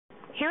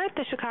Here at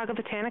the Chicago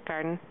Botanic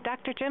Garden,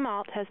 Dr. Jim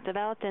Ault has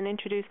developed and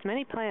introduced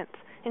many plants,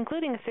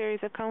 including a series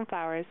of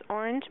coneflowers,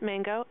 orange,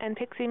 mango, and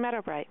pixie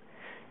meadowbright.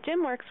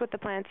 Jim works with the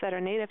plants that are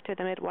native to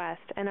the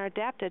Midwest and are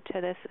adapted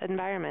to this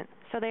environment,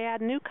 so they add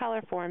new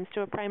color forms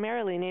to a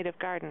primarily native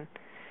garden.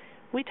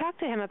 We talked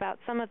to him about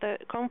some of the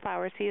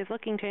coneflowers he is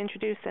looking to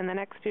introduce in the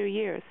next few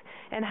years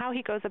and how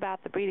he goes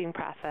about the breeding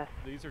process.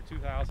 These are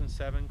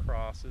 2007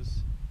 crosses.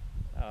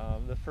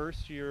 The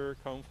first year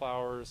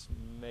coneflowers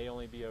may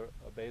only be a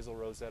basal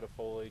rosette of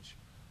foliage,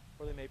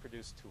 or they may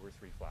produce 2 or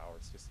 3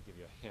 flowers, just to give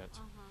you a hint.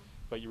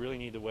 But you really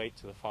need to wait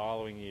to the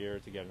following year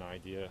to get an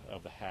idea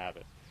of the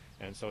habit.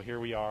 And so here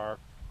we are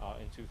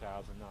in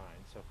 2009.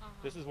 So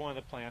this is one of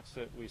the plants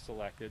that we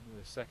selected,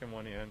 the second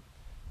one in.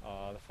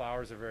 The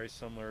flowers are very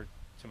similar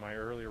to my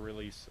earlier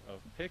release of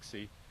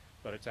Pixie,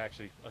 but it's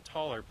actually a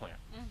taller plant.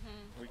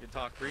 We can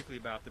talk briefly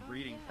about the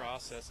breeding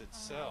process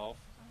itself.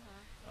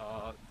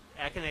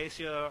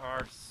 Echinacea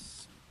are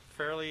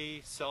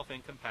fairly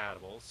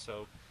self-incompatible,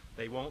 so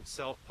they won't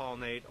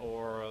self-pollinate,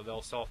 or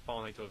they'll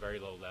self-pollinate to a very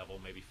low level,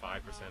 maybe 5%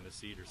 of the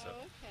seed or so.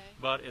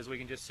 But as we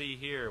can just see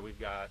here, we've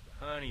got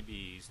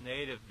honeybees,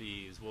 native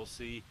bees, we'll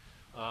see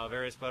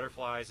various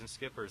butterflies and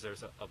skippers.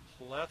 There's a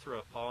plethora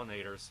of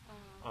pollinators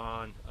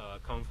on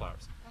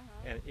coneflowers.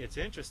 And it's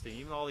interesting,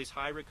 even all these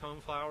hybrid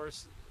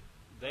coneflowers,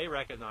 they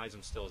recognize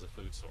them still as a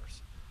food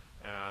source.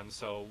 And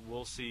so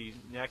we'll see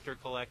nectar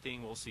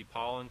collecting, we'll see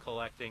pollen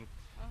collecting,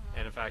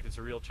 and in fact it's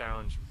a real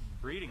challenge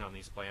breeding on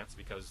these plants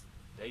because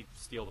they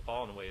steal the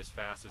pollen away as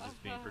fast as it's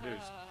being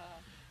produced.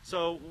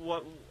 So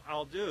what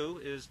I'll do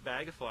is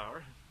bag a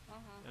flower,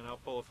 and I'll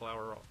pull a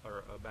flower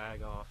or a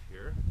bag off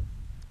here.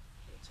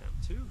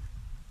 Attempt to.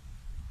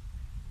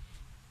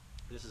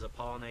 This is a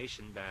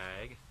pollination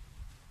bag.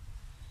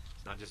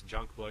 It's not just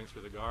junk blowing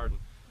through the garden.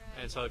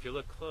 And so if you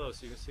look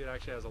close, you can see it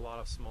actually has a lot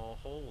of small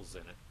holes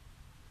in it.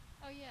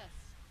 Oh, yes.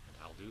 And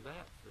I'll do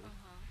that.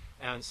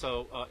 And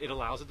so it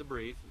allows it to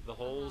breathe. The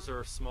holes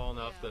are small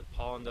enough that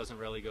pollen doesn't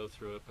really go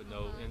through it, but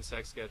no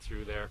insects get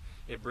through there.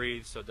 It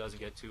breathes so it doesn't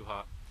get too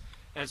hot.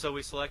 And so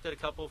we selected a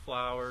couple of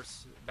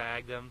flowers,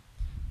 bagged them.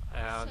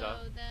 And, so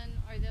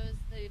then are those,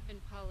 they've been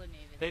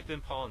pollinated? They've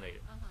been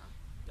pollinated.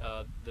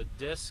 The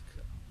disc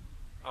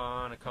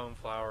on a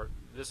coneflower,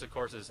 this of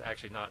course is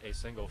actually not a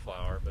single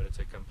flower, but it's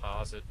a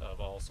composite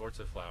of all sorts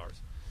of flowers.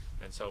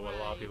 And so what a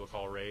lot of people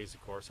call rays,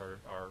 of course,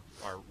 our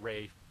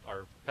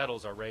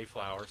petals are ray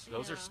flowers.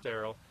 Those are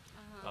sterile.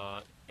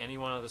 Any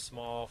one of the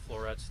small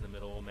florets in the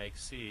middle will make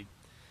seed.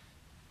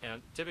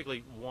 And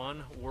typically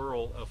one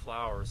whorl of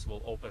flowers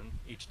will open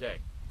each day.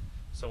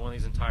 So one of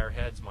these entire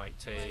heads might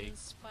take...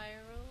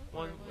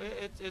 One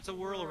spiral? It's a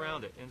whirl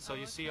around it. And so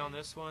you see on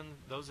this one,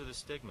 those are the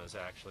stigmas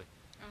actually.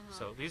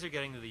 So these are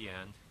getting to the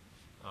end.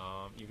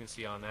 You can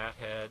see on that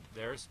head,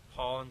 there's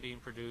pollen being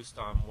produced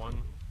on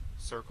one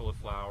circle of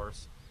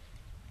flowers.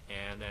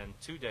 And then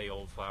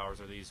 2-day-old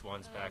flowers are these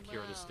ones back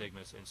here, the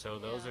stigmas. And so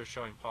those are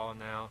showing pollen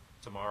now.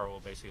 Tomorrow will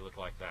basically look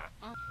like that.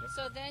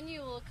 So then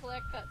you will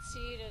collect that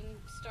seed and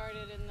start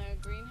it in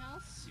the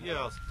greenhouse?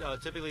 Yeah,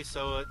 typically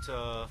sow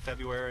it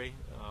February.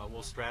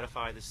 We'll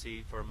stratify the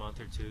seed for a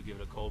month or two, give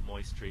it a cold,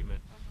 moist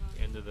treatment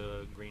into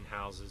the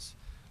greenhouses.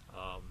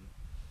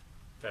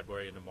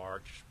 February into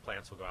March,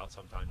 plants will go out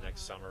sometime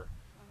next summer,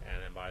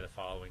 and then by the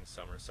following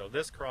summer. So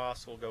this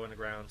cross will go in the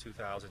ground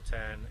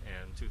 2010,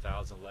 and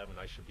 2011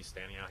 I should be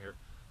standing out here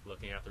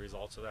looking at the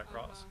results of that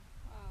cross.